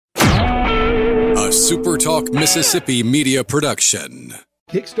SuperTalk Mississippi media production.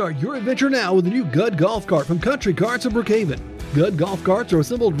 Kickstart your adventure now with the new Gud Golf Cart from Country Carts of Brookhaven. Gud Golf Carts are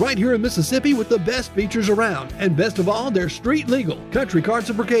assembled right here in Mississippi with the best features around. And best of all, they're street legal. Country Carts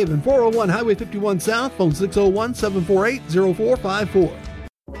of Brookhaven, 401 Highway 51 South, phone 601-748-0454.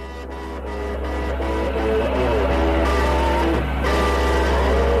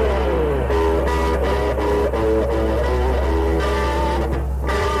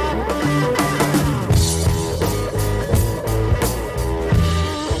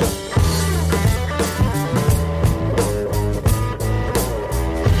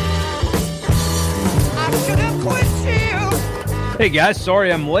 Hey guys,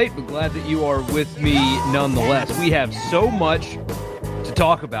 sorry I'm late, but glad that you are with me nonetheless. We have so much to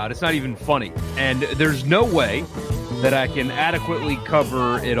talk about. It's not even funny. And there's no way that I can adequately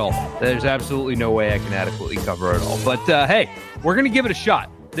cover it all. There's absolutely no way I can adequately cover it all. But hey, we're going to give it a shot.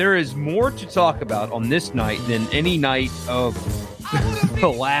 There is more to talk about on this night than any night of the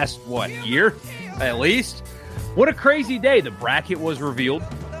last, year at least. What a crazy day. The bracket was revealed.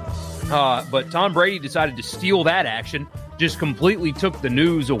 But Tom Brady decided to steal that action. Just completely took the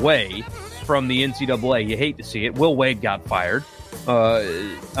news away from the NCAA. You hate to see it. Will Wade got fired.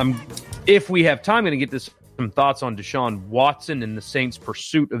 If we have time, I'm going to get some thoughts on Deshaun Watson and the Saints'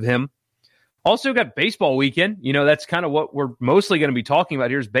 pursuit of him. Also got baseball weekend. You know, that's kind of what we're mostly going to be talking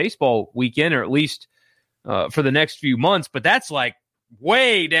about here is baseball weekend, or at least for the next few months. But that's like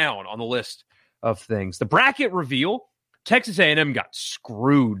way down on the list of things. The bracket reveal. Texas A&M got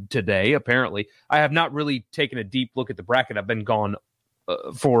screwed today, apparently. I have not really taken a deep look at the bracket. I've been gone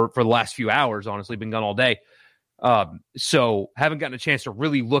for the last few hours, honestly, been gone all day. So haven't gotten a chance to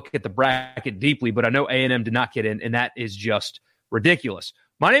really look at the bracket deeply, but I know A&M did not get in, and that is just ridiculous.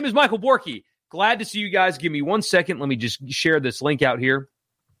 My name is Michael Borky. Glad to see you guys. Give me 1 second. Let me just share this link out here.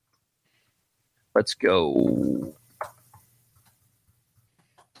 Let's go.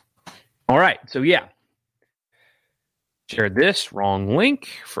 All right, so yeah. Shared this, wrong link.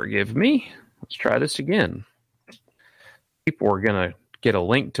 Forgive me. Let's try this again. People are going to get a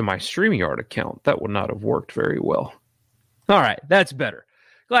link to my StreamYard account. That would not have worked very well. All right, that's better.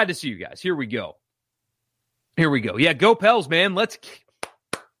 Glad to see you guys. Here we go. Yeah, go Pels, man.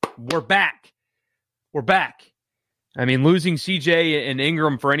 We're back. I mean, losing CJ and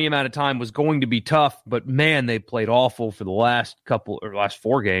Ingram for any amount of time was going to be tough, but man, they played awful for the last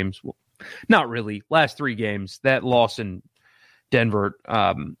 4 games. Well, not really. Last 3 games. That loss in Denver,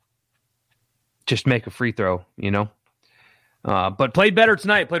 just make a free throw, you know. But played better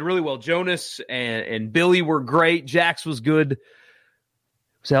tonight. Played really well. Jonas and Billy were great. Jax was good. It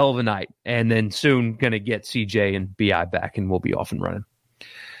was a hell of a night. And then soon going to get CJ and BI back, and we'll be off and running.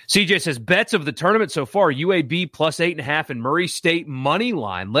 CJ says, bets of the tournament so far, UAB plus 8.5 and Murray State money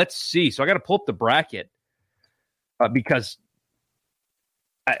line. Let's see. So I got to pull up the bracket because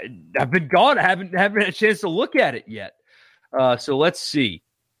I've been gone. I haven't had a chance to look at it yet. So let's see.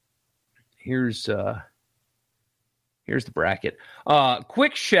 Here's the bracket.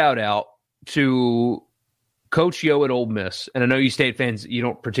 Quick shout out to Coach Yo at Ole Miss. And I know you State fans, you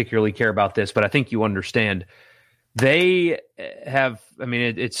don't particularly care about this, but I think you understand. They have,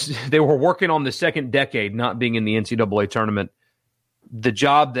 they were working on the second decade not being in the NCAA tournament. The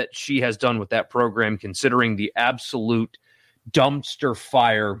job that she has done with that program, considering the absolute dumpster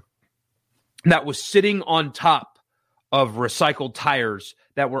fire that was sitting on top of recycled tires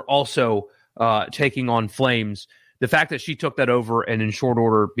that were also taking on flames. The fact that she took that over and in short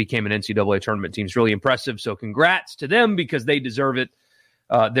order became an NCAA tournament team is really impressive. So congrats to them because they deserve it.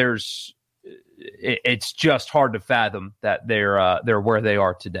 It's just hard to fathom that they're where they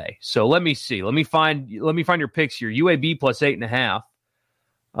are today. So let me see. Let me find your picks here. UAB plus 8.5.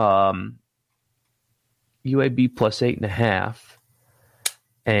 UAB plus 8.5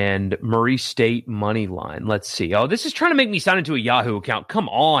 and Murray State money line. Let's see. Oh, this is trying to make me sign into a Yahoo account. Come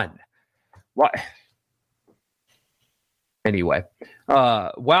on. What? Anyway,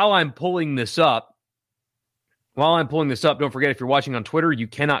 while I'm pulling this up, don't forget if you're watching on Twitter, you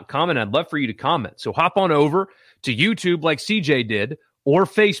cannot comment. I'd love for you to comment. So hop on over to YouTube like CJ did, or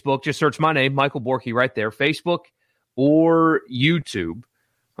Facebook. Just search my name, Michael Borky, right there. Facebook or YouTube,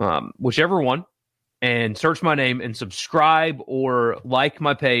 whichever one. And search my name and subscribe or like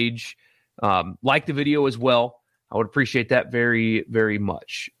my page. Like the video as well. I would appreciate that very, very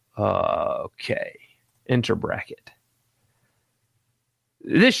much. Okay. Enter bracket.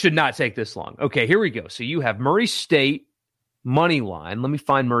 This should not take this long. Okay, here we go. So you have Murray State money line. Let me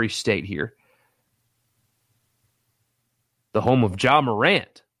find Murray State here. The home of Ja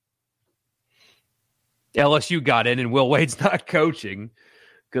Morant. LSU got in and Will Wade's not coaching.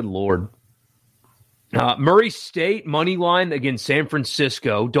 Good Lord. Murray State money line against San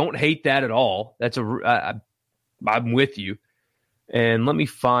Francisco. Don't hate that at all. I'm with you. And let me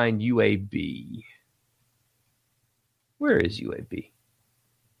find UAB. Where is UAB?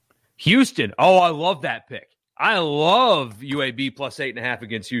 Houston. Oh, I love that pick. I love UAB plus 8.5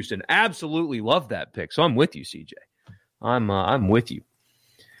 against Houston. Absolutely love that pick. So I'm with you, CJ. I'm with you.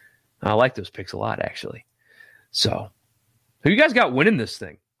 I like those picks a lot, actually. So who you guys got winning this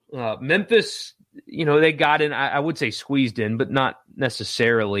thing? Memphis, they got in, I would say squeezed in, but not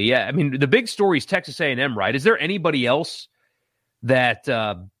necessarily. Yeah, I mean, the big story is Texas A&M, right? Is there anybody else that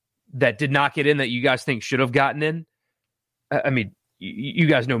did not get in that you guys think should have gotten in? I mean, you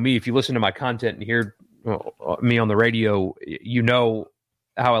guys know me. If you listen to my content and hear me on the radio, you know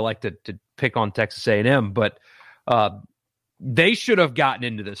how I like to pick on Texas A&M, but they should have gotten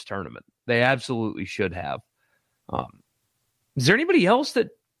into this tournament. They absolutely should have. Is there anybody else that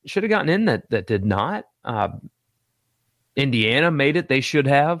should have gotten in that did not? Indiana made it. They should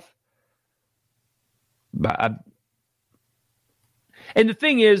have. And the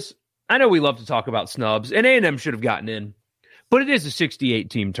thing is, I know we love to talk about snubs, and A&M should have gotten in, but it is a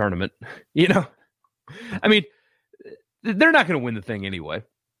 68-team tournament. I mean, they're not going to win the thing anyway.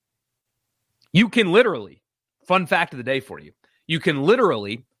 You can literally, fun fact of the day for you, you can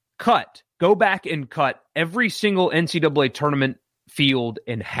literally go back and cut every single NCAA tournament field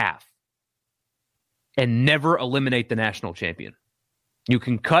in half and never eliminate the national champion. You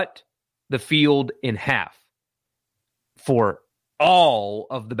can cut the field in half for all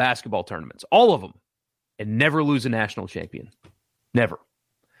of the basketball tournaments, all of them, and never lose a national champion. Never.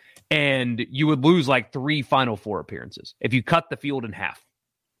 And you would lose like 3 Final Four appearances if you cut the field in half.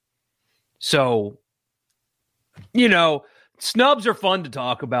 So, snubs are fun to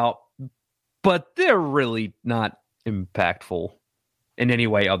talk about, but they're really not impactful in any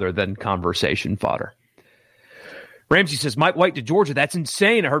way other than conversation fodder. Ramsey says, Mike White to Georgia. That's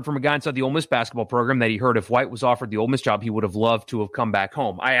insane. I heard from a guy inside the Ole Miss basketball program that he heard if White was offered the Ole Miss job, he would have loved to have come back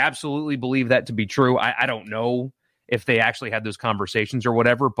home. I absolutely believe that to be true. I don't know if they actually had those conversations or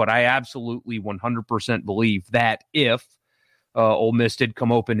whatever, but I absolutely 100% believe that if Ole Miss did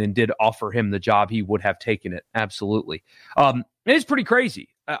come open and did offer him the job, he would have taken it. Absolutely. It's pretty crazy.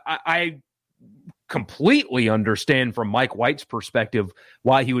 I completely understand from Mike White's perspective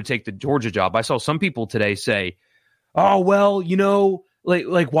why he would take the Georgia job. I saw some people today say, oh, well,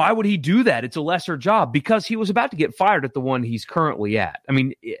 like why would he do that? It's a lesser job because he was about to get fired at the one he's currently at. I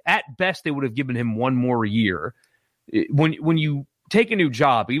mean, at best, they would have given him 1 more year. When you take a new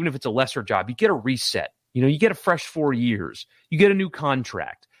job, even if it's a lesser job, you get a reset. You get a fresh 4 years. You get a new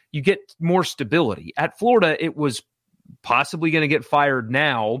contract. You get more stability. At Florida, it was possibly going to get fired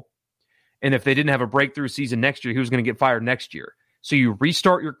now. And if they didn't have a breakthrough season next year, he was going to get fired next year. So you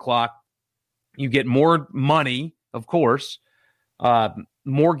restart your clock. You get more money, of course,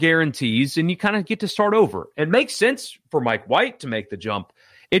 more guarantees, and you kind of get to start over. It makes sense for Mike White to make the jump.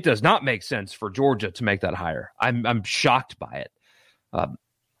 It does not make sense for Georgia to make that hire. I'm shocked by it.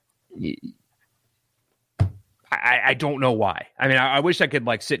 I don't know why. I mean, I wish I could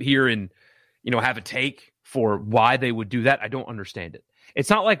sit here and, have a take for why they would do that. I don't understand it. It's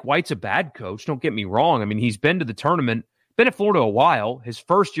not like White's a bad coach. Don't get me wrong. I mean, he's been to the tournament, been at Florida a while. His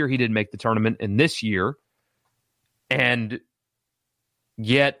first year, he didn't make the tournament, and this year, and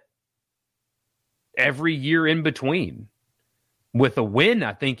yet every year in between with a win,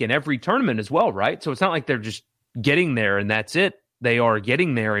 I think, in every tournament as well, right? So it's not like they're just getting there and that's it. They are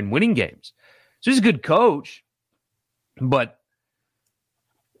getting there and winning games. So he's a good coach, but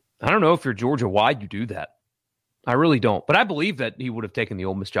I don't know if you're Georgia, why you do that. I really don't. But I believe that he would have taken the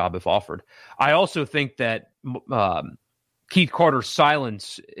Ole Miss job if offered. I also think that Keith Carter's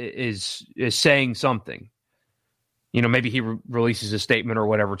silence is saying something. Maybe he releases a statement or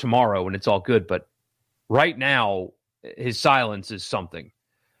whatever tomorrow and it's all good. But right now, his silence is something.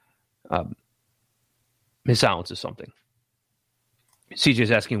 His silence is something.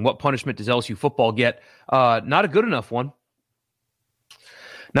 CJ's asking, what punishment does LSU football get? Not a good enough one.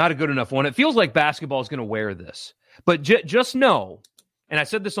 Not a good enough one. It feels like basketball is going to wear this. But just know, and I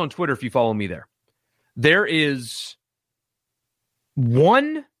said this on Twitter if you follow me there is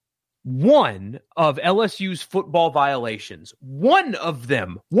one of LSU's football violations. One of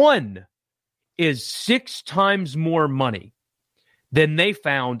them is 6 times more money than they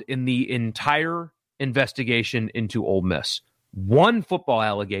found in the entire investigation into Ole Miss. One football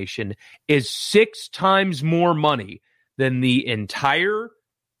allegation is 6 times more money than the entire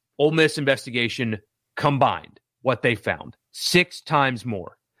Ole Miss investigation combined, what they found. 6 times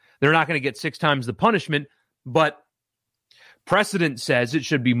more. They're not going to get 6 times the punishment, but precedent says it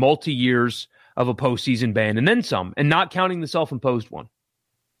should be multi-years of a postseason ban and then some, and not counting the self-imposed one.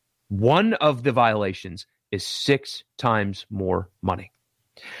 One of the violations is 6 times more money.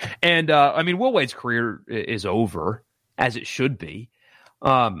 And, Will Wade's career is over, as it should be.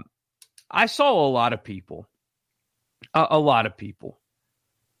 I saw a lot of people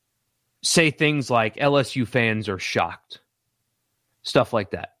say things like LSU fans are shocked, stuff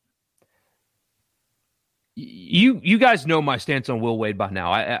like that. You guys know my stance on Will Wade by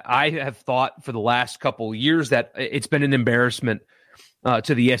now. I have thought for the last couple of years that it's been an embarrassment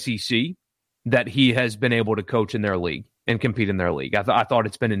to the SEC that he has been able to coach in their league and compete in their league. I thought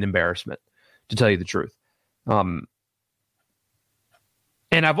it's been an embarrassment, to tell you the truth. And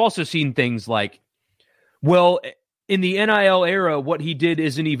I've also seen things like, well, in the NIL era, what he did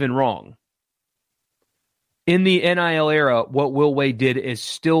isn't even wrong. In the NIL era, what Will Wade did is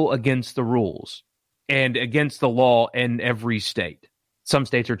still against the rules and against the law in every state. Some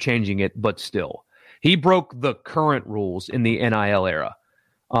states are changing it, but still. He broke the current rules in the NIL era.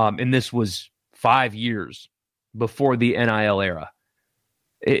 And this was 5 years before the NIL era.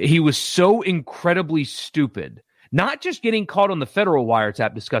 He was so incredibly stupid, not just getting caught on the federal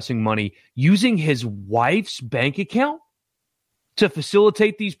wiretap discussing money, using his wife's bank account to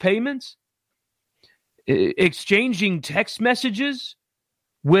facilitate these payments, exchanging text messages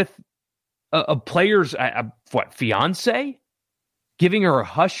with a player's fiance, giving her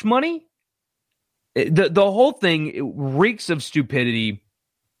hush money. The whole thing reeks of stupidity,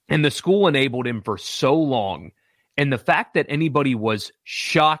 and the school enabled him for so long. And the fact that anybody was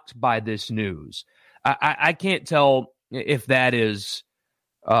shocked by this news, I can't tell if that is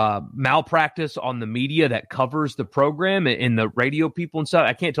malpractice on the media that covers the program and the radio people and stuff.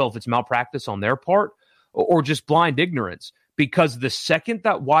 I can't tell if it's malpractice on their part or just blind ignorance, because the second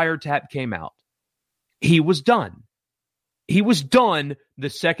that wiretap came out, he was done. He was done the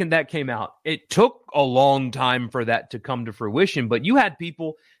second that came out. It took a long time for that to come to fruition, but you had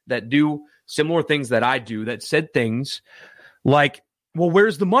people that do similar things that I do that said things like, well,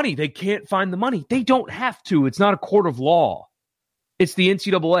 where's the money? They can't find the money. They don't have to. It's not a court of law. It's the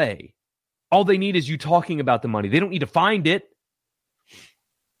NCAA. All they need is you talking about the money. They don't need to find it.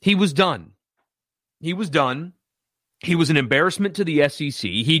 He was done. He was done. He was an embarrassment to the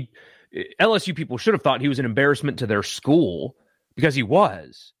SEC. LSU people should have thought he was an embarrassment to their school, because he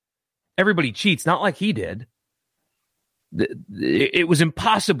was. Everybody cheats, not like he did. It was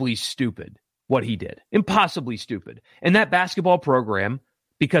impossibly stupid what he did. Impossibly stupid. And that basketball program,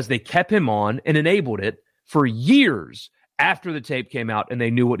 because they kept him on and enabled it for years after the tape came out and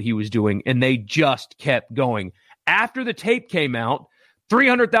they knew what he was doing, and they just kept going. After the tape came out,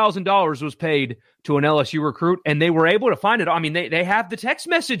 $300,000 was paid to an LSU recruit, and they were able to find it. I mean, they have the text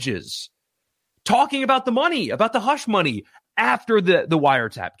messages talking about the money, about the hush money, after the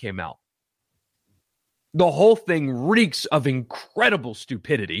wiretap came out. The whole thing reeks of incredible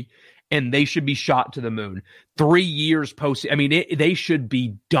stupidity, and they should be shot to the moon. 3 years post. I mean, they should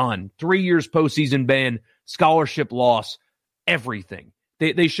be done. 3 years postseason ban, scholarship loss, everything.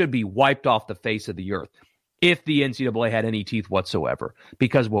 They should be wiped off the face of the earth if the NCAA had any teeth whatsoever.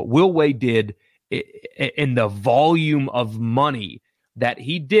 Because what Will Wade did, in the volume of money that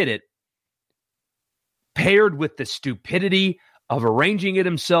he did it, paired with the stupidity of arranging it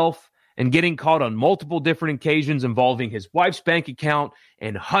himself and getting caught on multiple different occasions involving his wife's bank account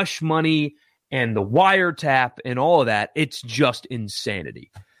and hush money and the wiretap and all of that, it's just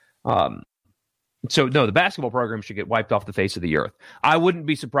insanity. So, no, the basketball program should get wiped off the face of the earth. I wouldn't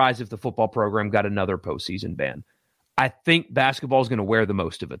be surprised if the football program got another postseason ban. I think basketball is going to wear the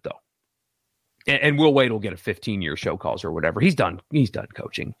most of it, though. And Will Wade will get a 15-year show cause or whatever. He's done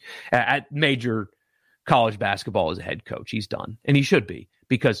coaching at major college basketball as a head coach. He's done, and he should be,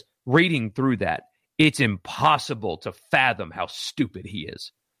 because reading through that, it's impossible to fathom how stupid he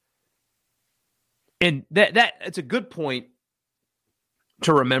is. And that's a good point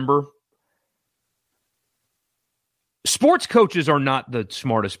to remember. Sports coaches are not the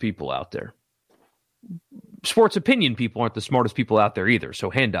smartest people out there. Sports opinion people aren't the smartest people out there either, so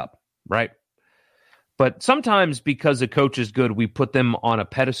hand up, right? But sometimes because a coach is good, we put them on a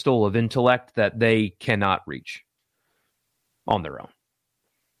pedestal of intellect that they cannot reach on their own.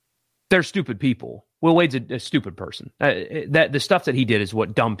 They're stupid people. Will Wade's a stupid person. The stuff that he did is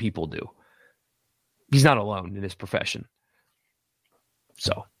what dumb people do. He's not alone in his profession.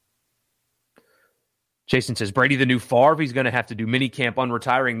 So, Jason says, Brady the new Favre? He's going to have to do mini camp on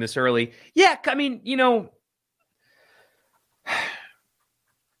retiring this early. Yeah, I mean,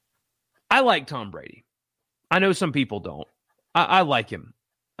 I like Tom Brady. I know some people don't. I like him.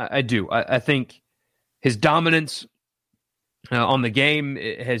 I do. I think his dominance on the game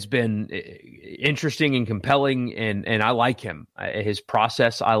has been interesting and compelling, and I like him. His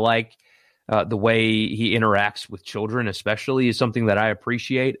process, I like. The way he interacts with children, especially, is something that I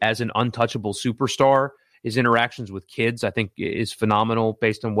appreciate. As an untouchable superstar, his interactions with kids, I think, is phenomenal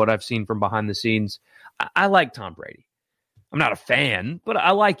based on what I've seen from behind the scenes. I like Tom Brady. I'm not a fan, but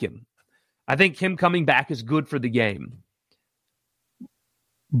I like him. I think him coming back is good for the game.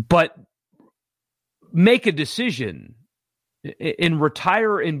 But make a decision and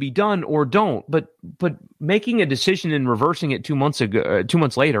retire and be done, or don't. But making a decision and reversing it 2 months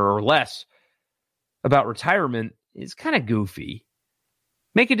later or less about retirement is kind of goofy.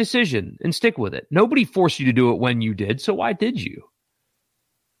 Make a decision and stick with it. Nobody forced you to do it when you did, so why did you?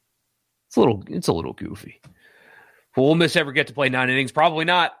 It's a little goofy. Will Ole Miss ever get to play 9 innings? Probably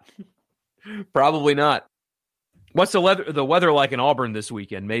not. Probably not. What's the weather like in Auburn this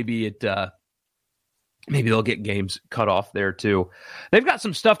weekend? Maybe they'll get games cut off there too. They've got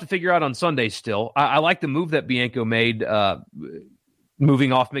some stuff to figure out on Sunday still. I like the move that Bianco made,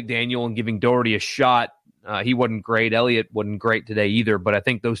 moving off McDaniel and giving Doherty a shot. He wasn't great. Elliott wasn't great today either, but I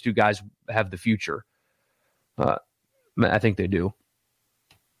think those two guys have the future. I think they do.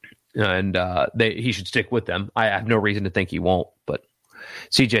 And he should stick with them. I have no reason to think he won't. But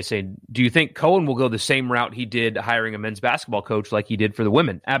CJ saying, do you think Cohen will go the same route he did hiring a men's basketball coach like he did for the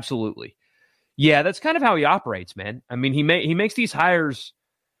women? Absolutely. Yeah, that's kind of how he operates, man. I mean, he makes these hires.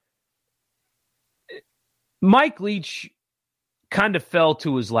 Mike Leach kind of fell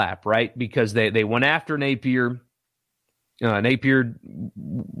to his lap, right? Because they went after Napier. Napier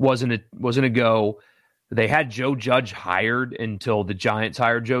wasn't a go. They had Joe Judge hired until the Giants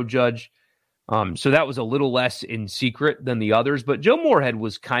hired Joe Judge. So that was a little less in secret than the others. But Joe Moorhead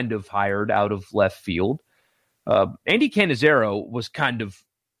was kind of hired out of left field. Andy Cannizaro was kind of,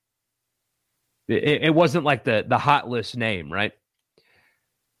 it wasn't like the hot list name, right?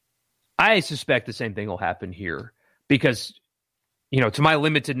 I suspect the same thing will happen here because, to my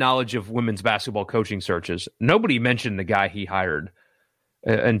limited knowledge of women's basketball coaching searches, nobody mentioned the guy he hired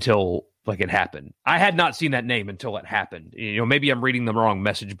until it happened. I had not seen that name until it happened. Maybe I'm reading the wrong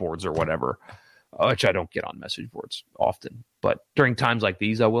message boards or whatever, which I don't get on message boards often, but during times like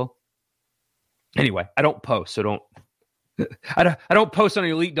these, I will. Anyway, I don't post, so I don't post on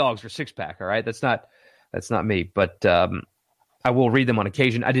Elite Dogs for Six Pack. All right. That's not me, but I will read them on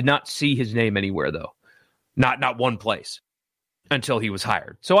occasion. I did not see his name anywhere though. Not one place until he was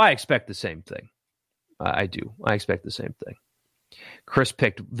hired. So I expect the same thing. I do. I expect the same thing. Chris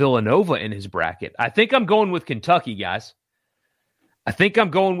picked Villanova in his bracket. I think I'm going with Kentucky, guys. I think I'm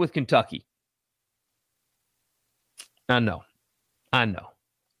going with Kentucky. I know.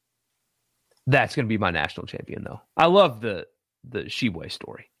 That's going to be my national champion, though. I love the Sheway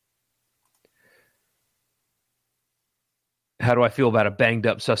story. How do I feel about a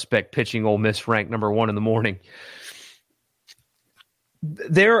banged-up suspect pitching Ole Miss ranked number 1 in the morning?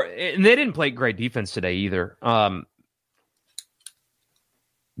 They didn't play great defense today either.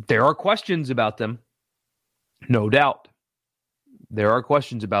 There are questions about them. No doubt. There are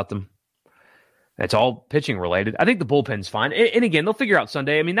questions about them. It's all pitching related. I think the bullpen's fine. And again, they'll figure out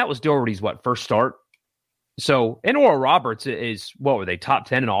Sunday. I mean, that was Doherty's, first start? So, and Oral Roberts is, what were they, top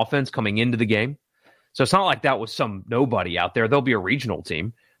 10 in offense coming into the game? So it's not like that was some nobody out there. They'll be a regional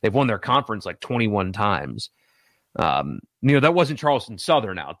team. They've won their conference 21 times. That wasn't Charleston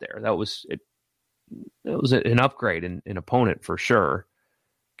Southern out there. That was an upgrade in opponent for sure,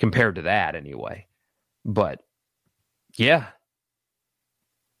 compared to that anyway. But yeah,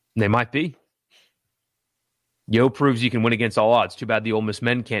 they might be. Yo proves you can win against all odds. Too bad the Ole Miss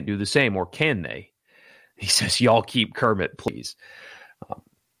men can't do the same, or can they? He says, y'all keep Kermit, please.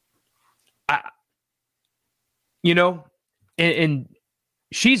 And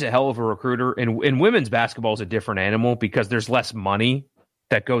she's a hell of a recruiter, and women's basketball is a different animal because there's less money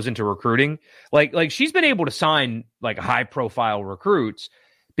that goes into recruiting. Like she's been able to sign high profile recruits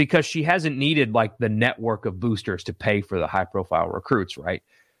because she hasn't needed the network of boosters to pay for the high profile recruits, right?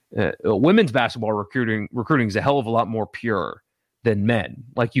 Women's basketball recruiting is a hell of a lot more pure than men.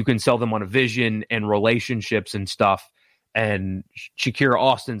 You can sell them on a vision and relationships and stuff. And Shakira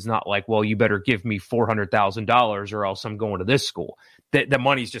Austin's not well, you better give me $400,000 or else I'm going to this school. The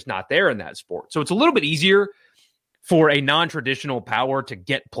money's just not there in that sport. So it's a little bit easier for a non-traditional power to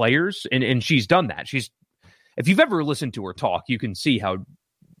get players. And she's done that. If you've ever listened to her talk, you can see how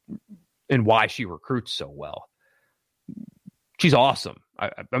and why she recruits so well. She's awesome.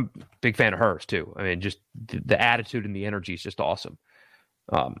 I'm a big fan of hers too. I mean, just the attitude and the energy is just awesome.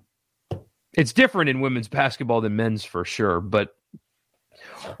 It's different in women's basketball than men's for sure, but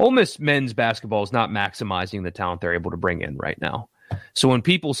Ole Miss men's basketball is not maximizing the talent they're able to bring in right now. So when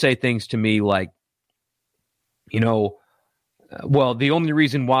people say things to me like, well, the only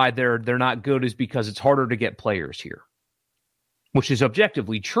reason why they're not good is because it's harder to get players here, which is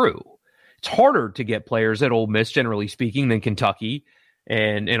objectively true. It's harder to get players at Ole Miss, generally speaking, than Kentucky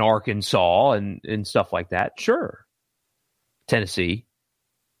and Arkansas and stuff like that. Sure. Tennessee.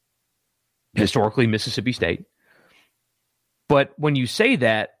 Historically, Mississippi State. But when you say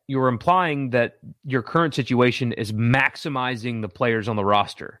that, you're implying that your current situation is maximizing the players on the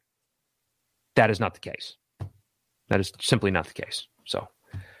roster. That is not the case. That is simply not the case. So,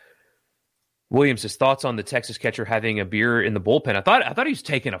 Williams' thoughts on the Texas catcher having a beer in the bullpen. I thought he was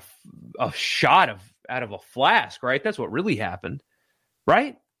taking a shot out of a flask, right? That's what really happened,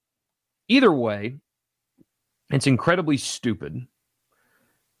 right? Either way, it's incredibly stupid.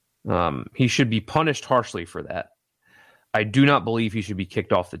 He should be punished harshly for that. I do not believe he should be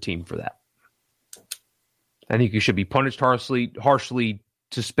kicked off the team for that. I think he should be punished harshly,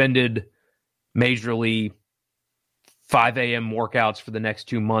 suspended, majorly, 5 a.m. workouts for the next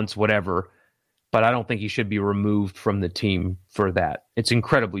 2 months, whatever. But I don't think he should be removed from the team for that. It's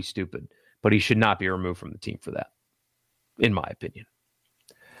incredibly stupid, but he should not be removed from the team for that, in my opinion.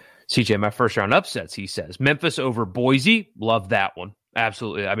 CJ, my first round upsets, he says. Memphis over Boise. Love that one.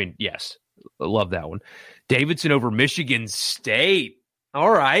 Absolutely. I mean, yes. Love that one. Davidson over Michigan State.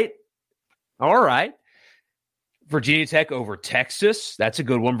 All right. Virginia Tech over Texas. That's a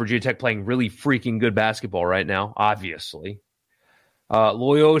good one. Virginia Tech playing really freaking good basketball right now, obviously.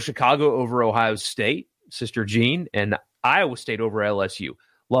 Loyola Chicago over Ohio State, Sister Jean, and Iowa State over LSU.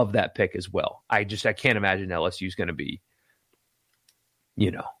 Love that pick as well. I can't imagine LSU is going to be,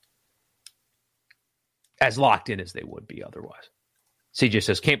 as locked in as they would be otherwise. CJ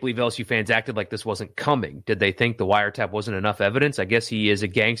says, can't believe LSU fans acted like this wasn't coming. Did they think the wiretap wasn't enough evidence? I guess he is a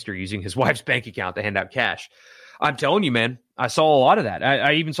gangster using his wife's bank account to hand out cash. I'm telling you, man, I saw a lot of that.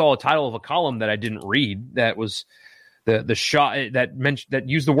 I even saw a title of a column that I didn't read that was the shock that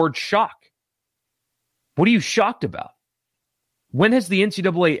used the word shock. What are you shocked about? When has the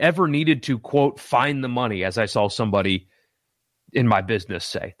NCAA ever needed to, quote, find the money, as I saw somebody in my business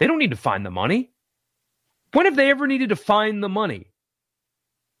say? They don't need to find the money. When have they ever needed to find the money?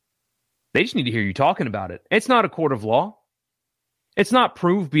 They just need to hear you talking about it. It's not a court of law. It's not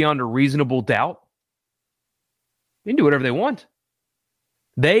proved beyond a reasonable doubt. They can do whatever they want.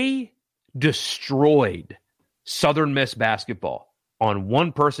 They destroyed Southern Miss basketball on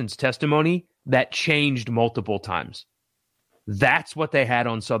one person's testimony that changed multiple times. That's what they had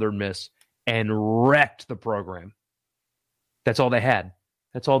on Southern Miss and wrecked the program. That's all they had.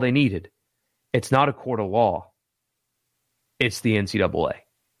 That's all they needed. It's not a court of law. It's the NCAA.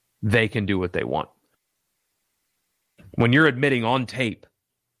 They can do what they want. When you're admitting on tape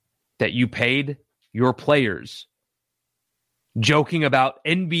that you paid your players joking about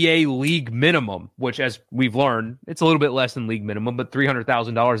NBA league minimum, which, as we've learned, it's a little bit less than league minimum, but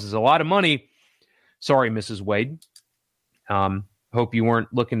 $300,000 is a lot of money. Sorry, Mrs. Wade. Hope you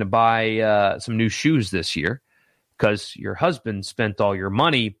weren't looking to buy some new shoes this year because your husband spent all your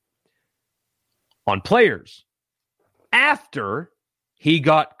money on players after he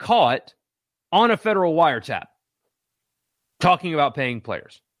got caught on a federal wiretap talking about paying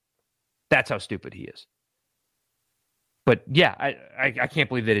players. That's how stupid he is. But yeah, I can't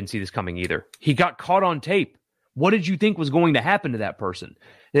believe they didn't see this coming either. He got caught on tape. What did you think was going to happen to that person?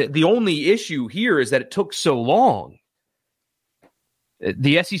 The only issue here is that it took so long.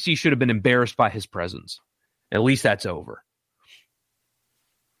 The SEC should have been embarrassed by his presence. At least that's over.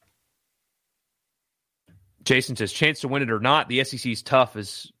 Jason says, chance to win it or not, the SEC's tough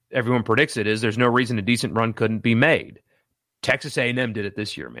as everyone predicts it is. There's no reason a decent run couldn't be made. Texas A&M did it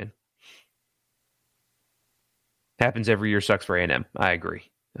this year, man. Happens every year, sucks for A&M. I agree.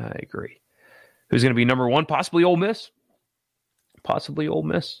 Who's going to be number one? Possibly Ole Miss.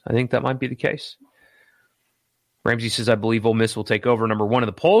 I think that might be the case. Ramsey says, I believe Ole Miss will take over number one in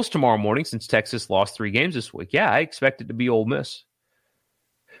the polls tomorrow morning since Texas lost 3 games this week. Yeah, I expect it to be Ole Miss.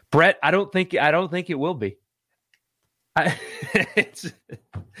 Brett, I don't think it will be. I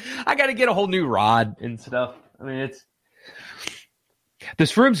got to get a whole new rod and stuff. I mean,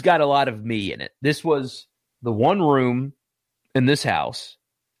 this room's got a lot of me in it. This was the one room in this house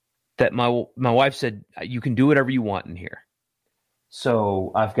that my wife said, you can do whatever you want in here.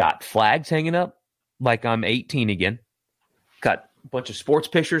 So I've got flags hanging up like I'm 18 again. Got a bunch of sports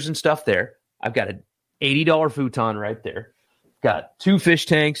pictures and stuff there. I've got an $80 futon right there. Got 2 fish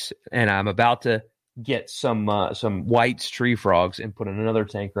tanks, and I'm about to get some White's tree frogs and put in another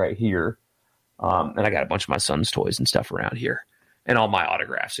tank right here. And I got a bunch of my son's toys and stuff around here. and all my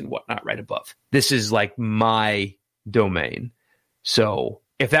autographs and whatnot right above. This is like my domain. So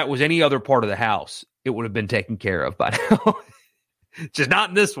if that was any other part of the house, it would have been taken care of by now. Just not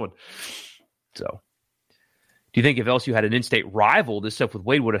in this one. So do you think if LSU had an in-state rival, this stuff with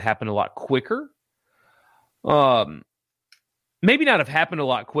Wade would have happened a lot quicker? Maybe not have happened a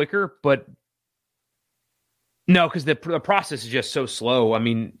lot quicker, but no, because the process is just so slow. I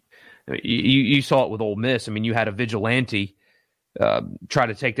mean, you saw it with Ole Miss. I mean, you had a vigilante try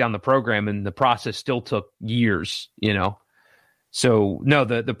to take down the program, and the process still took years, you know. So, no,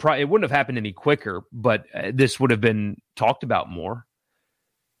 it wouldn't have happened any quicker, but this would have been talked about more.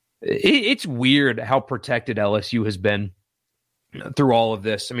 It's weird how protected LSU has been through all of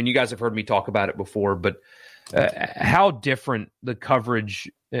this. I mean, you guys have heard me talk about it before, but how different the coverage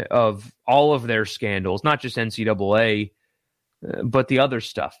of all of their scandals, not just NCAA, but the other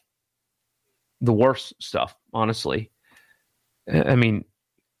stuff, the worst stuff, honestly. I mean,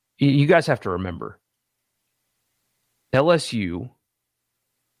 you guys have to remember, LSU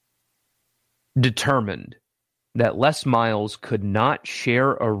determined that Les Miles could not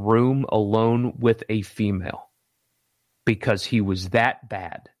share a room alone with a female because he was that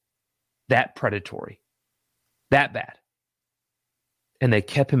bad, that predatory, that bad. And they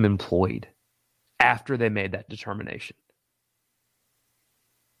kept him employed after they made that determination.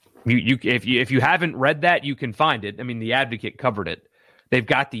 If you haven't read that, you can find it. I mean, The Advocate covered it. They've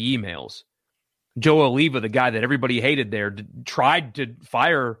got the emails. Joe Oliva, the guy that everybody hated there, tried to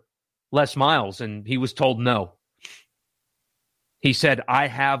fire Les Miles, and he was told no. He said, I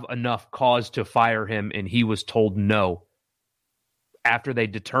have enough cause to fire him, and he was told no after they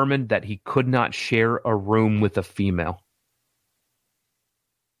determined that he could not share a room with a female.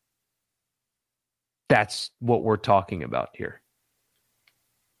 That's what we're talking about here.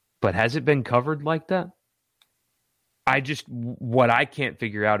 But has it been covered like that? What I can't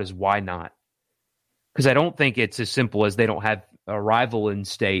figure out is why not. Because I don't think it's as simple as they don't have a rival in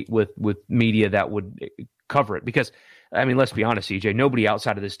state with media that would cover it. Because, I mean, let's be honest, CJ, nobody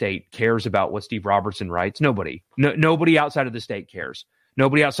outside of the state cares about what Steve Robertson writes. Nobody. Nobody outside of the state cares.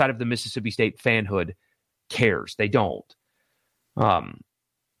 Nobody outside of the Mississippi State fanhood cares. They don't.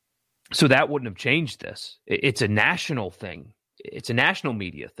 So that wouldn't have changed this. It's a national thing. It's a national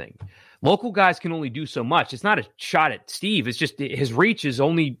media thing. Local guys can only do so much. It's not a shot at Steve. It's just his reach is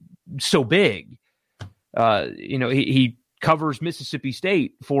only so big. He covers Mississippi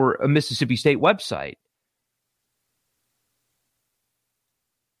State for a Mississippi State website.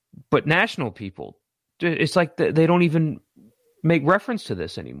 But national people, it's like they don't even make reference to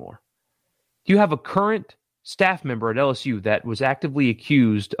this anymore. You have a current staff member at LSU that was actively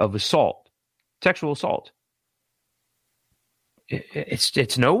accused of assault, sexual assault.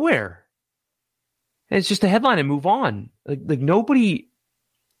 It's nowhere. It's just a headline and move on. Like nobody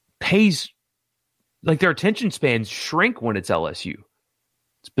pays, like their attention spans shrink when it's LSU.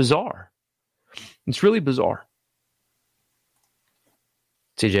 It's bizarre. It's really bizarre.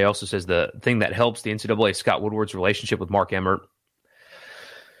 CJ also says the thing that helps the NCAA is Scott Woodward's relationship with Mark Emmert.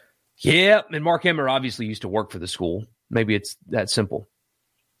 Yeah, and Mark Emmert obviously used to work for the school. Maybe it's that simple.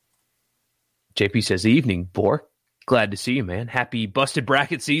 JP says, evening, Bork. Glad to see you, man. Happy busted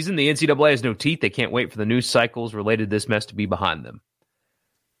bracket season. The NCAA has no teeth. They can't wait for the news cycles related to this mess to be behind them.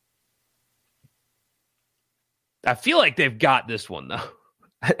 I feel like they've got this one, though.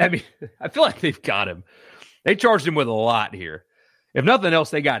 I mean, I feel like they've got him. They charged him with a lot here. If nothing else,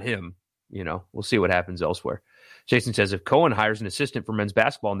 they got him. You know, we'll see what happens elsewhere. Jason says, if Cohen hires an assistant for men's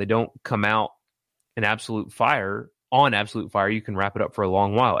basketball and they don't come out on absolute fire, you can wrap it up for a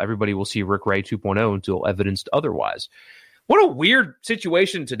long while. Everybody will see Rick Ray 2.0 until evidenced otherwise. What a weird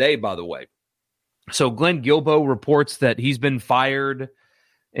situation today, by the way. So Glenn Guilbeau reports that he's been fired.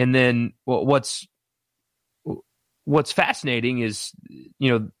 And then what's fascinating is,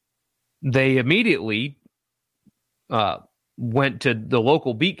 they immediately went to the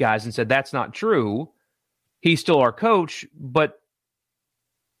local beat guys and said, that's not true. He's still our coach, but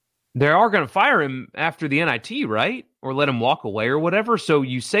they are going to fire him after the NIT, right? Or let him walk away or whatever. So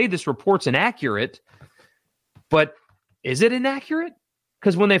you say this report's inaccurate, but is it inaccurate?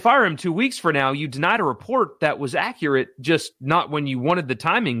 Because when they fire him 2 weeks from now, you denied a report that was accurate, just not when you wanted the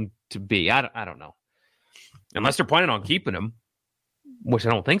timing to be. I don't know. Unless they're planning on keeping him, which I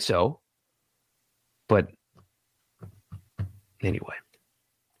don't think so. But anyway,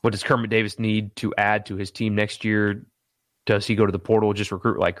 what does Kermit Davis need to add to his team next year? Does he go to the portal, just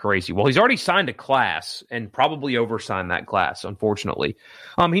recruit like crazy? Well, he's already signed a class and probably oversigned that class, unfortunately.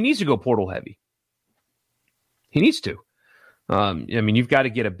 He needs to go portal heavy. He needs to. You've got to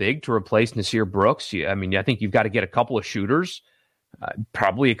get a big to replace Nasir Brooks. I think you've got to get a couple of shooters.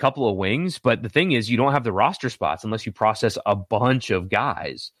 probably a couple of wings. But the thing is, you don't have the roster spots unless you process a bunch of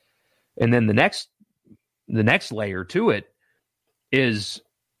guys. And then the next layer to it is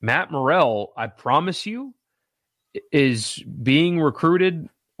Matt Morrell, I promise you, is being recruited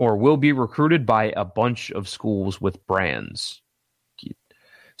or will be recruited by a bunch of schools with brands.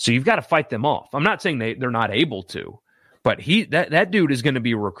 So you've got to fight them off. I'm not saying they're not able to, but that dude is going to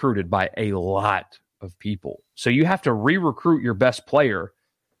be recruited by a lot of people. So you have to re-recruit your best player,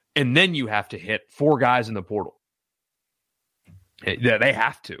 and then you have to hit 4 guys in the portal. They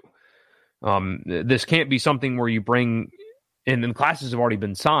have to. This can't be something where you bring, and the classes have already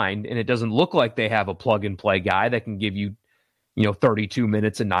been signed, and it doesn't look like they have a plug-and-play guy that can give you, 32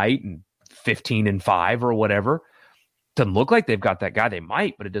 minutes a night and 15 and 5 or whatever. Doesn't look like they've got that guy. They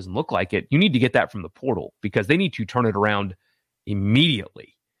might, but it doesn't look like it. You need to get that from the portal because they need to turn it around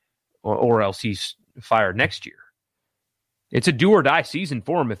immediately or else he's fired next year. It's a do or die season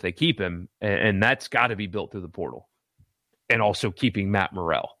for him if they keep him, and that's got to be built through the portal. And also keeping Matt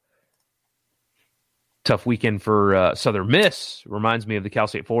Morrell. Tough weekend for Southern Miss. Reminds me of the Cal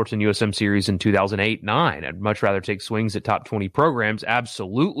State Fullerton USM series in 2008-9. I'd much rather take swings at top 20 programs.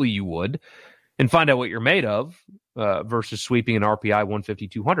 Absolutely you would. And find out what you're made of versus sweeping an RPI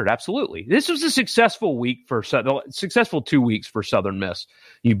 150-200. Absolutely. This was a successful week successful 2 weeks for Southern Miss.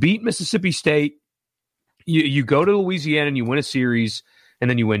 You beat Mississippi State. You go to Louisiana and you win a series, and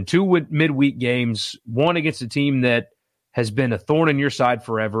then you win 2 midweek games, one against a team that has been a thorn in your side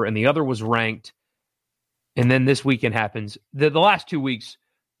forever, and the other was ranked. And then this weekend happens. The last 2 weeks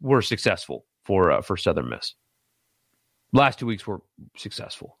were successful for Southern Miss. Last 2 weeks were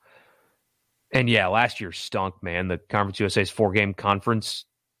successful. And yeah, last year stunk, man. The Conference USA's 4-game conference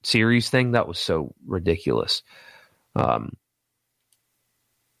series thing, that was so ridiculous.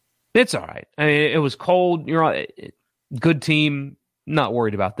 It's all right. I mean, it was cold. Good team. Not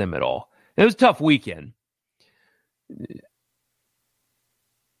worried about them at all. It was a tough weekend.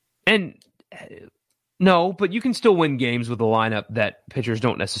 And no, but you can still win games with a lineup that pitchers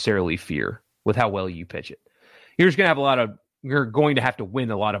don't necessarily fear with how well you pitch it. You're going to have to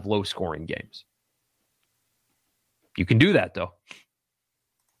win a lot of low-scoring games. You can do that, though.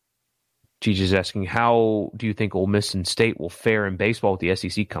 Gigi's asking, how do you think Ole Miss and State will fare in baseball with the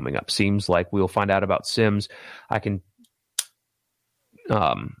SEC coming up? Seems like we'll find out about Sims. I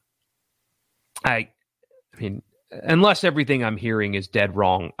mean, unless everything I'm hearing is dead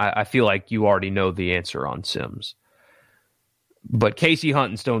wrong, I feel like you already know the answer on Sims. But Casey Hunt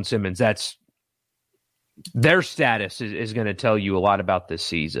and Stone Simmons, that's their status is going to tell you a lot about this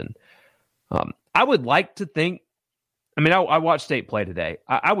season. I would like to think, I watched State play today.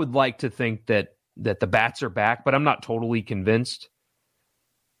 I would like to think that the bats are back, but I'm not totally convinced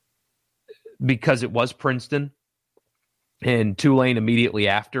because it was Princeton and Tulane immediately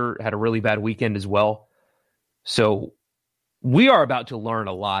after had a really bad weekend as well. So we are about to learn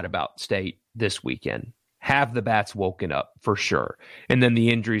a lot about State this weekend. Have the bats woken up for sure. And then the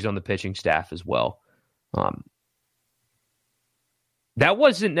injuries on the pitching staff as well. That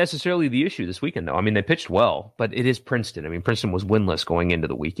wasn't necessarily the issue this weekend, though. I mean, they pitched well, but it is Princeton. I mean, Princeton was winless going into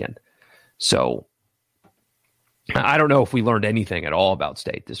the weekend. So I don't know if we learned anything at all about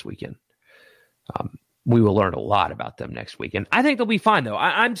State this weekend. We will learn a lot about them next weekend. I think they'll be fine, though.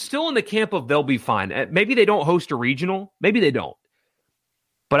 I'm still in the camp of they'll be fine. Maybe they don't host a regional. Maybe they don't.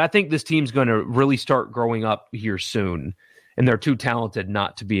 But I think this team's going to really start growing up here soon, and they're too talented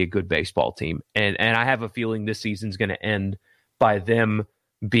not to be a good baseball team. And I have a feeling this season's going to end by them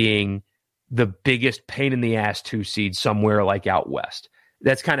being the biggest pain in the ass 2 seed somewhere like out west.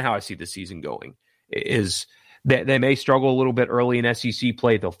 That's kind of how I see the season going. Is that they may struggle a little bit early in SEC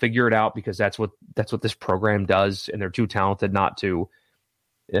play. They'll figure it out because that's what this program does, and they're too talented not to.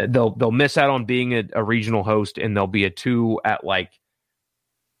 They'll miss out on being a regional host, and they'll be a 2 at like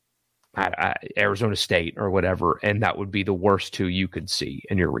Arizona State or whatever, and that would be the worst 2 you could see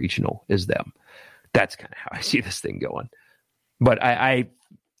in your regional is them. That's kind of how I see this thing going. But I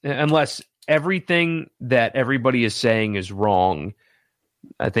unless everything that everybody is saying is wrong,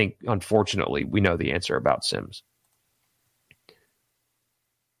 I think, unfortunately, we know the answer about Sims.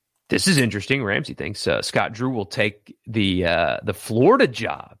 This is interesting. Ramsey thinks Scott Drew will take the Florida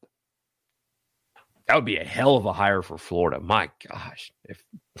job. That would be a hell of a hire for Florida. My gosh.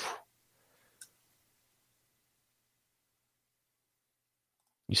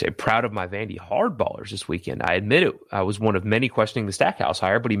 You say, proud of my Vandy hardballers this weekend. I admit it. I was one of many questioning the Stackhouse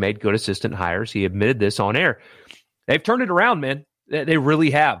hire, but he made good assistant hires. He admitted this on air. They've turned it around, man. They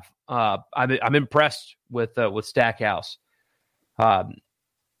really have. I'm impressed with Stackhouse. The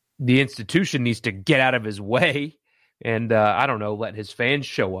institution needs to get out of his way and I don't know, let his fans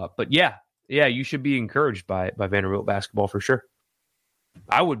show up. But yeah, you should be encouraged by Vanderbilt basketball for sure.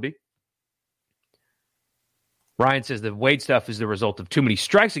 I would be. Ryan says the Wade stuff is the result of too many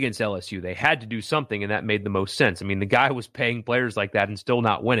strikes against LSU. They had to do something, and that made the most sense. I mean, the guy was paying players like that and still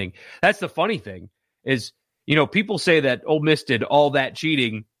not winning. That's the funny thing is, people say that Ole Miss did all that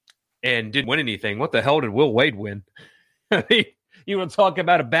cheating and didn't win anything. What the hell did Will Wade win? I mean, you want to talk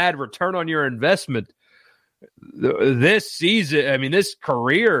about a bad return on your investment. This season, this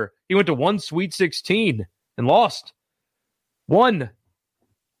career, he went to one Sweet 16 and lost. One.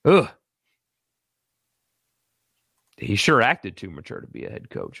 Ugh. He sure acted too mature to be a head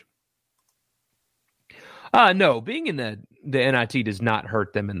coach. No, being in the NIT does not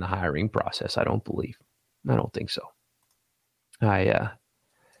hurt them in the hiring process, I don't believe. I don't think so. I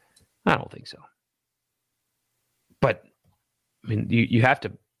don't think so. But, you have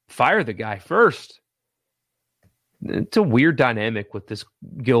to fire the guy first. It's a weird dynamic with this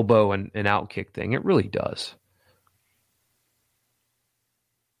Gilbo and Outkick thing. It really does.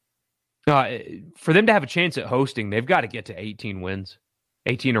 For them to have a chance at hosting, they've got to get to 18 wins,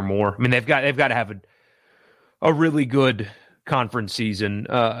 18 or more. They've got to have a really good conference season,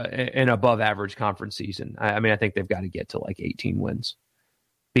 an above average conference season. I think they've got to get to like 18 wins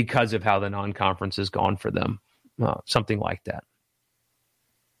because of how the non-conference has gone for them, something like that.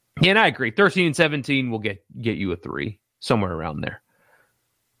 Yeah, and I agree. 13 and 17 will get you a 3, somewhere around there.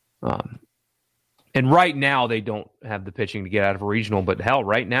 And right now, they don't have the pitching to get out of a regional, but hell,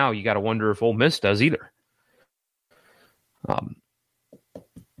 right now, you got to wonder if Ole Miss does either.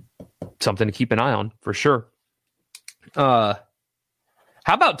 Something to keep an eye on, for sure. How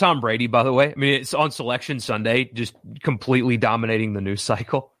about Tom Brady, by the way? It's on Selection Sunday, just completely dominating the news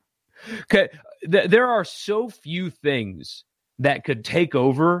cycle. Okay, there are so few things that could take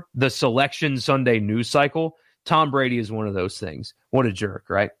over the Selection Sunday news cycle. Tom Brady is one of those things. What a jerk,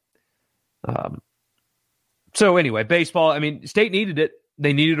 right? So anyway, baseball, State needed it.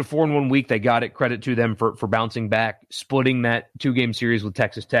 They needed a 4-1 week. They got it. Credit to them for bouncing back. Splitting that 2-game series with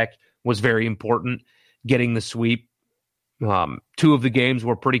Texas Tech was very important. Getting the sweep. 2 of the games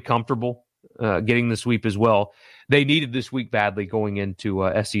were pretty comfortable. Getting the sweep as well. They needed this week badly going into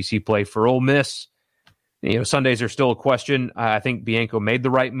SEC play. For Ole Miss, Sundays are still a question. I think Bianco made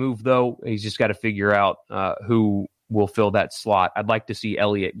the right move, though. He's just got to figure out who will fill that slot. I'd like to see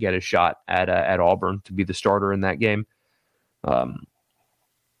Elliott get a shot at Auburn to be the starter in that game.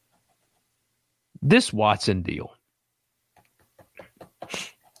 This Watson deal.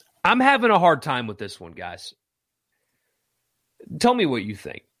 I'm having a hard time with this one, guys. Tell me what you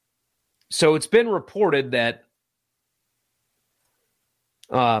think. So it's been reported that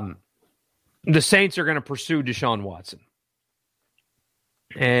the Saints are going to pursue Deshaun Watson.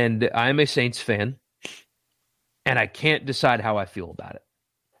 And I'm a Saints fan. And I can't decide how I feel about it.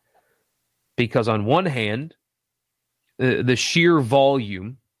 Because on one hand, the sheer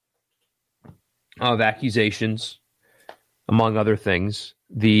volume of accusations, among other things,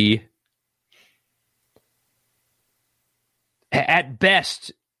 at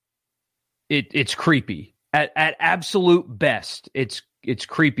best, it's creepy. At absolute best, it's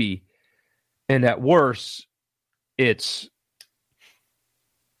creepy. And at worst, it's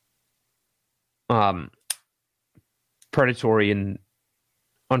predatory and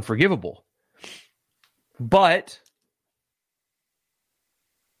unforgivable. But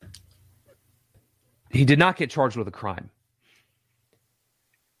he did not get charged with a crime.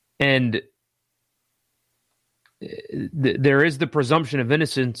 And there is the presumption of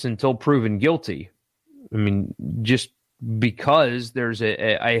innocence until proven guilty. Just because there's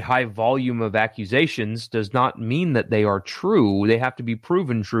a high volume of accusations does not mean that they are true. They have to be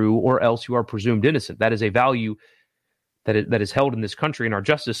proven true, or else you are presumed innocent. That is a value that is held in this country in our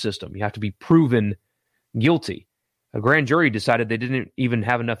justice system. You have to be proven guilty. A grand jury decided they didn't even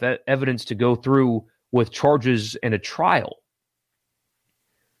have enough evidence to go through with charges and a trial.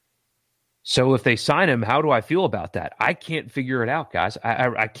 So if they sign him, how do I feel about that? I can't figure it out, guys.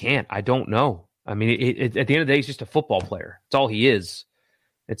 I can't. I don't know. At the end of the day, he's just a football player. That's all he is.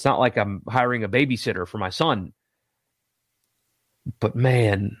 It's not like I'm hiring a babysitter for my son. But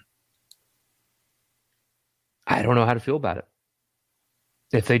man, I don't know how to feel about it.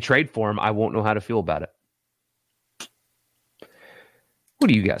 If they trade for him, I won't know how to feel about it. What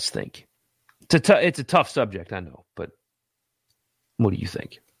do you guys think? It's a tough subject, I know, but what do you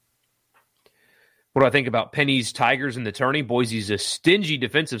think? What do I think about Penny's Tigers and the tourney? Boise's a stingy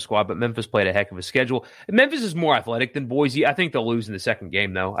defensive squad, but Memphis played a heck of a schedule. Memphis is more athletic than Boise. I think they'll lose in the second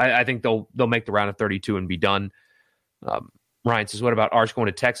game, though. I think they'll make the round of 32 and be done. Ryan says, what about Arch going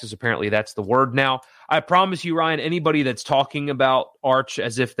to Texas? Apparently that's the word now. I promise you, Ryan, anybody that's talking about Arch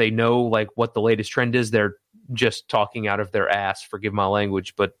as if they know like what the latest trend is, they're just talking out of their ass. Forgive my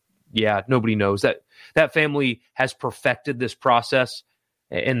language, but yeah, nobody knows. That family has perfected this process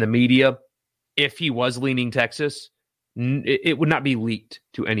in the media. If he was leaning Texas, it would not be leaked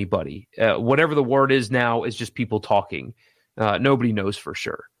to anybody. Whatever the word is now is just people talking. Nobody knows for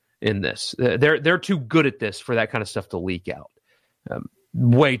sure in this. They're too good at this for that kind of stuff to leak out.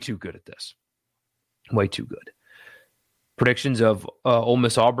 Way too good at this. Way too good. Predictions of Ole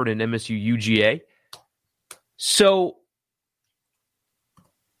Miss Auburn and MSU UGA. So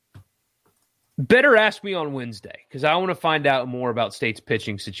better ask me on Wednesday because I want to find out more about State's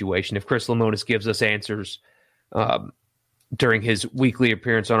pitching situation. If Chris Lemonis gives us answers during his weekly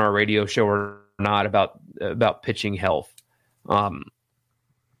appearance on our radio show or not about pitching health.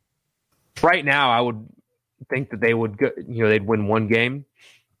 Right now, I would think that they would go, they'd win one game.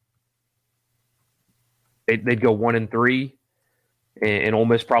 They'd go 1-3, and Ole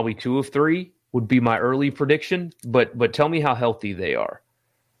Miss probably 2 of 3 would be my early prediction. But tell me how healthy they are.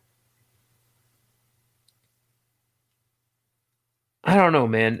 I don't know,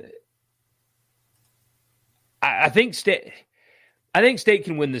 man. I think State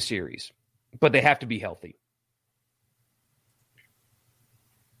can win the series, but they have to be healthy.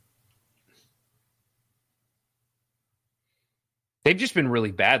 They've just been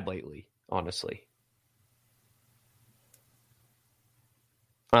really bad lately, honestly.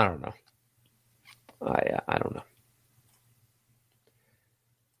 I don't know. I don't know.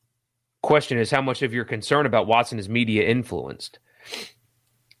 Question is, how much of your concern about Watson is media influenced?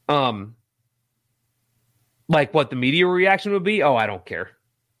 Like what the media reaction would be? Oh, I don't care.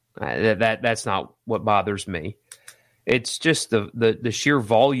 That's not what bothers me. It's just the sheer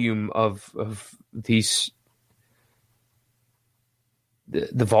volume of these,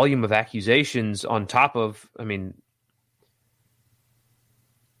 the volume of accusations on top of, I mean,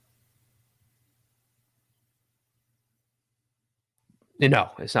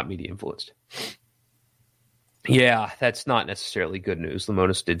 no, it's not media influenced. Yeah, that's not necessarily good news.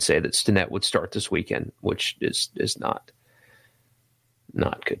 Lemonis did say that Stinnett would start this weekend, which is not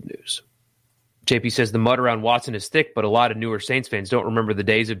good news. JP says the mud around Watson is thick, but a lot of newer Saints fans don't remember the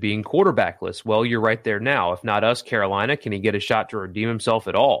days of being quarterbackless. Well, you're right there now. If not us, Carolina, can he get a shot to redeem himself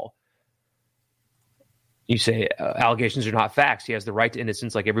at all? You say allegations are not facts. He has the right to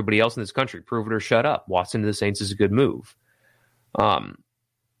innocence like everybody else in this country. Prove it or shut up. Watson to the Saints is a good move.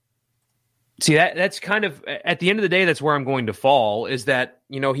 See, that's kind of, at the end of the day, that's where I'm going to fall, is that,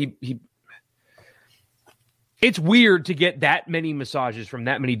 he it's weird to get that many massages from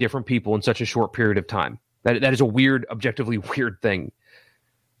that many different people in such a short period of time. That is a weird, objectively weird thing.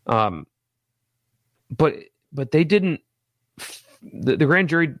 But they didn't, the grand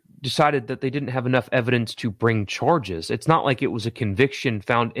jury decided that they didn't have enough evidence to bring charges. It's not like it was a conviction,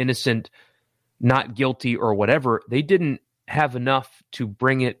 found innocent, not guilty or whatever. They didn't have enough to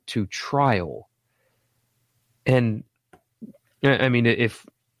bring it to trial. And I mean,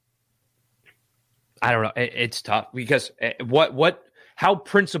 I don't know, it's tough because how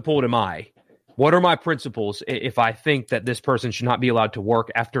principled am I? What are my principles if I think that this person should not be allowed to work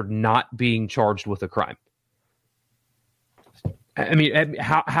after not being charged with a crime? I mean,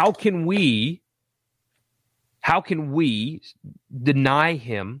 how can we deny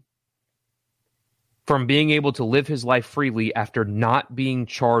him from being able to live his life freely after not being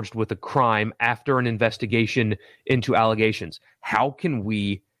charged with a crime after an investigation into allegations? How can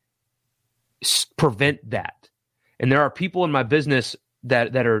we prevent that? And there are people in my business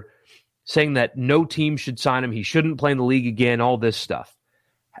that are saying that no team should sign him. He shouldn't play in the league again, all this stuff.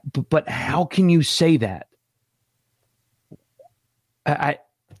 But how can you say that?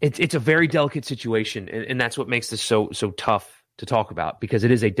 It's a very delicate situation, and that's what makes this so tough to talk about, because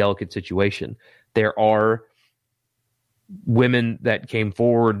it is a delicate situation. There are women that came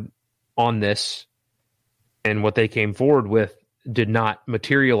forward on this, and what they came forward with did not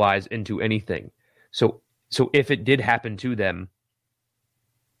materialize into anything. So if it did happen to them,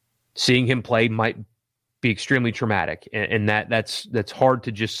 seeing him play might be extremely traumatic, and that's hard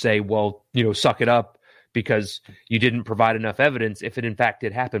to just say, well, suck it up because you didn't provide enough evidence if it in fact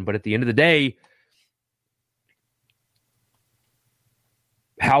did happen. But at the end of the day,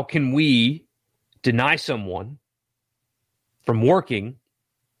 how can we deny someone from working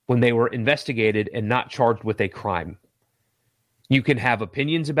when they were investigated and not charged with a crime? You can have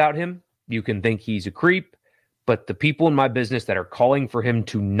opinions about him. You can think he's a creep, but the people in my business that are calling for him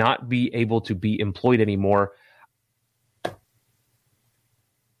to not be able to be employed anymore,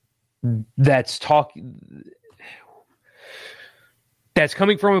 that's talk. that's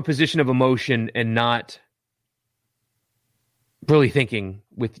coming from a position of emotion and not really thinking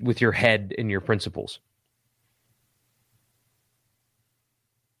with your head and your principles.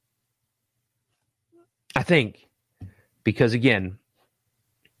 I think because, again,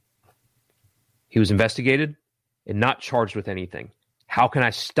 he was investigated and not charged with anything. How can I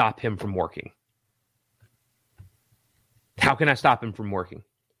stop him from working? How can I stop him from working?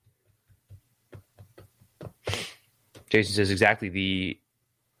 Jason says exactly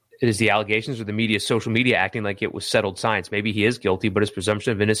it is the allegations or the media, social media acting like it was settled science. Maybe he is guilty, but his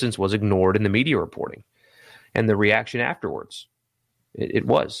presumption of innocence was ignored in the media reporting and the reaction afterwards. It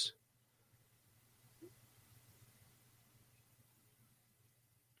was.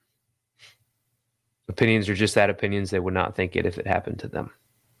 Opinions are just that, opinions. They would not think it if it happened to them.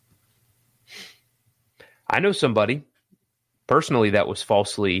 I know somebody personally that was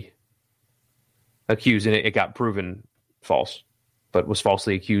falsely accused, and it got proven false, but was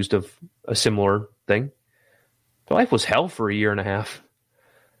falsely accused of a similar thing. Their life was hell for a year and a half.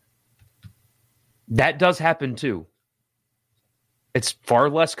 That does happen too. It's far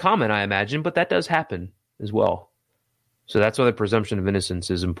less common, I imagine, but that does happen as well. So that's why the presumption of innocence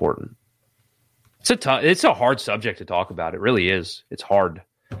is important. It's a hard subject to talk about. It really is. It's hard.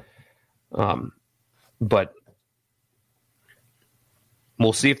 But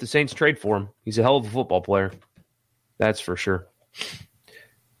we'll see if the Saints trade for him. He's a hell of a football player. That's for sure.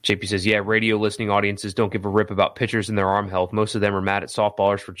 JP says, yeah, radio listening audiences don't give a rip about pitchers and their arm health. Most of them are mad at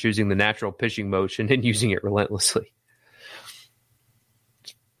softballers for choosing the natural pitching motion and using it relentlessly.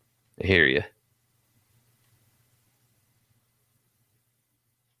 I hear you.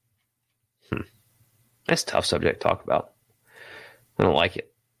 That's a tough subject to talk about. I don't like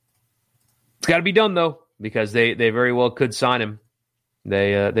it. It's got to be done, though, because they very well could sign him.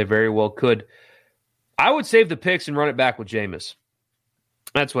 They very well could. I would save the picks and run it back with Jameis.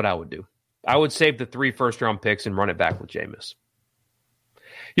 That's what I would do. I would save the 3 first-round picks and run it back with Jameis.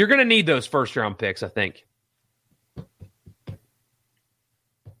 You're going to need those first-round picks, I think.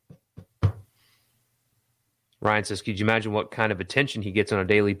 Ryan says, could you imagine what kind of attention he gets on a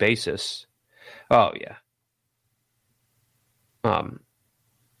daily basis? Oh, yeah.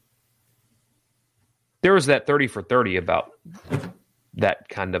 There was that 30 for 30 about that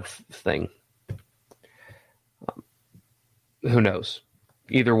kind of thing. Who knows?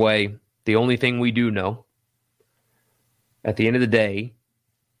 Either way, the only thing we do know, at the end of the day,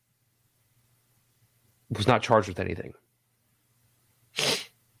 was not charged with anything.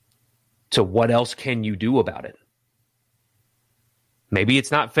 So what else can you do about it? Maybe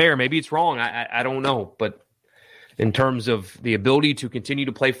it's not fair. Maybe it's wrong. I don't know. But in terms of the ability to continue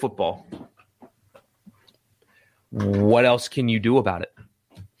to play football, what else can you do about it?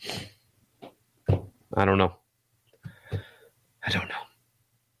 I don't know.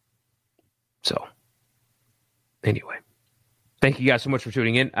 So, anyway, thank you guys so much for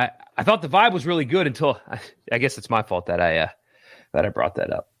tuning in. I thought the vibe was really good until I guess it's my fault that I brought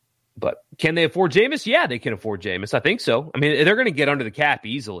that up. But can they afford Jameis? Yeah, they can afford Jameis. I think so. I mean, they're going to get under the cap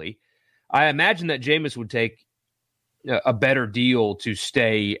easily. I imagine that Jameis would take a better deal to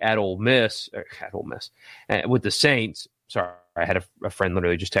stay at Ole Miss with the Saints. Sorry, I had a friend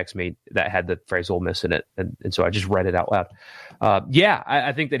literally just text me that had the phrase Ole Miss in it, and so I just read it out loud.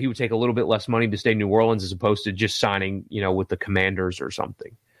 I think that he would take a little bit less money to stay in New Orleans as opposed to just signing, with the Commanders or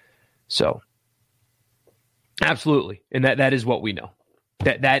something. So, absolutely, and that is what we know.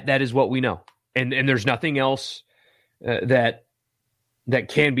 That is what we know, and there's nothing else that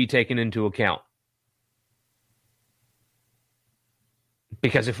can be taken into account.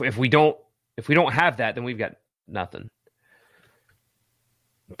 Because if we don't have that, then we've got nothing.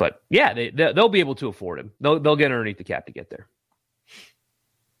 But yeah, they'll be able to afford him. They'll get underneath the cap to get there.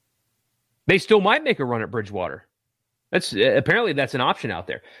 They still might make a run at Bridgewater. Apparently that's an option out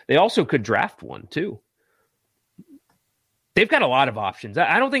there. They also could draft one too. They've got a lot of options.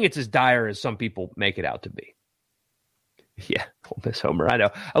 I don't think it's as dire as some people make it out to be. Yeah, Ole Miss Homer. I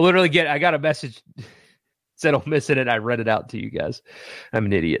know. I got a message said Ole Miss in it. I read it out to you guys. I'm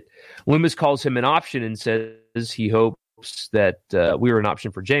an idiot. Loomis calls him an option and says he hopes that we were an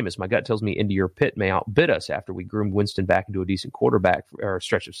option for Jameis. My gut tells me Indy or Pitt may outbid us after we groomed Winston back into a decent quarterback for a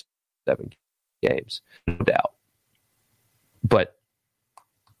stretch of 7 games. No doubt. But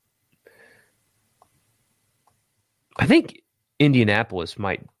I think Indianapolis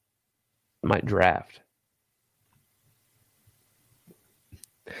might draft.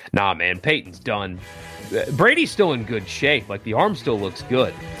 Nah, man, Peyton's done. Brady's still in good shape. Like, the arm still looks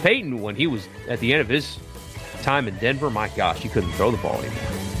good. Peyton, when he was at the end of his time in Denver, my gosh, he couldn't throw the ball anymore.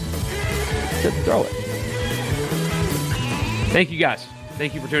 Couldn't throw it. Thank you guys.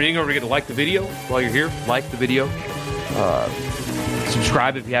 Thank you for tuning in. Don't forget to like the video while you're here. Like the video.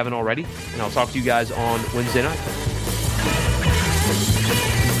 Subscribe if you haven't already. And I'll talk to you guys on Wednesday night.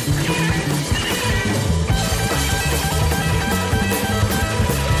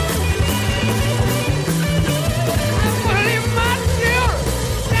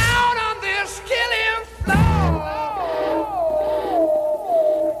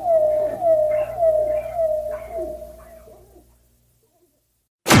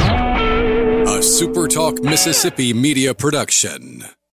 SuperTalk Mississippi Media Production.